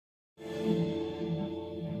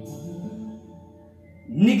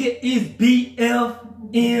Nigga is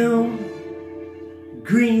BFM,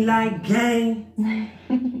 green light gang,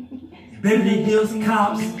 Beverly Hills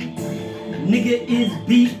Cops. Nigga is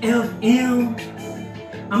BFM,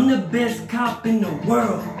 I'm the best cop in the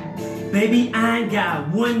world. Baby, I ain't got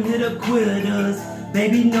one hit of quitters.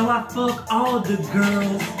 Baby, know I fuck all the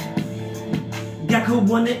girls. Got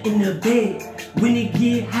Corona in the bed. When it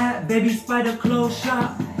get hot, baby, spider clothes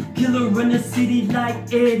shop. Killer run the city like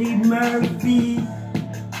Eddie Murphy.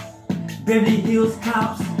 Beverly Hills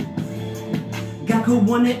Cops. Got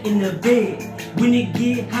Corona in the bed. When it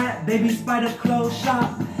get hot, baby, spider clothes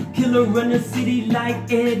shop. Killer run the city like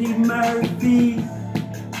Eddie Murphy.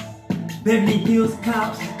 Beverly Hills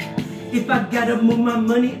Cops. If I gotta move my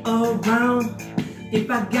money around, if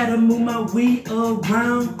I gotta move my weed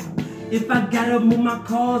around, if I gotta move my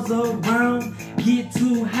cars around, get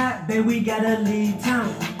too hot, baby, we gotta leave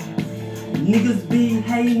town. Niggas be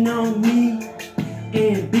hating on me,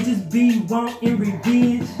 and bitches be wanting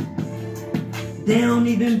revenge. They don't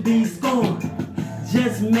even be scorned,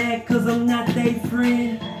 just mad cause I'm not they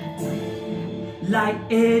friend. Like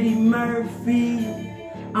Eddie Murphy,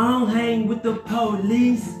 I don't hang with the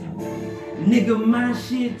police. Nigga, my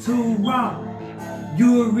shit too raw.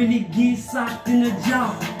 You'll really get socked in the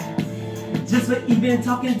jaw just for even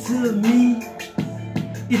talking to me.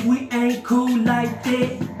 If we ain't cool like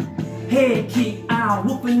that, head kick, I'll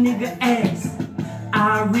whoop a nigga ass.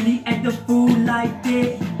 I really act a fool like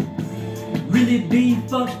that. Really be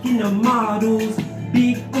fucking the models.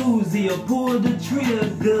 Big Uzi or pull the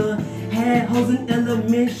trigger. Had hoes in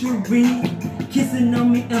elementary, kissing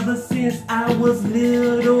on me ever since I was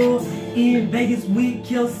little. In Vegas with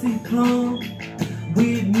Kelsey Plum.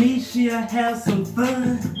 With me, she'll have some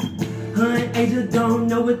fun. Her and Asia don't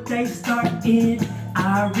know what they startin'.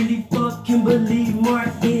 I really fucking believe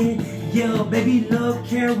Martin. Yeah, baby love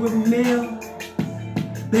caramel.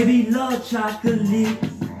 Baby love chocolate.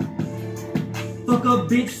 Fuck a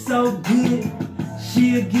bitch so good,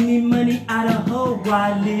 she'll give me money out of her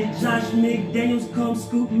wallet. Josh McDaniels come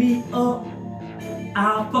scoop me up.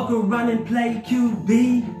 I'll fuck around and play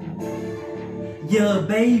QB. Yeah,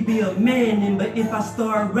 baby, a man, but if I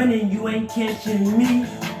start running, you ain't catching me.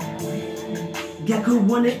 Got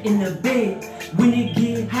Corona in the bed. When it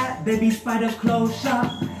get hot, baby, spider clothes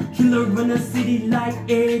shop. Killer run the city like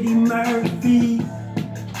Eddie Murphy.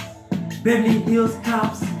 Beverly Hills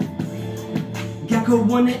Cops. Got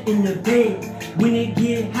Corona in the bed. When it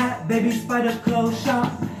get hot, baby, spider clothes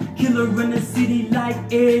shop. Killer run the city like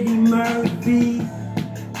Eddie Murphy.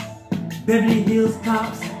 Beverly Hills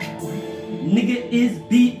Cops. Nigga is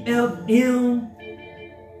BLM,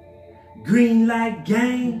 green light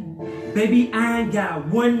gang. Baby, I ain't got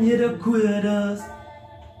one hit of quitters.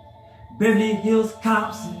 Beverly Hills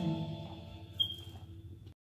Cops.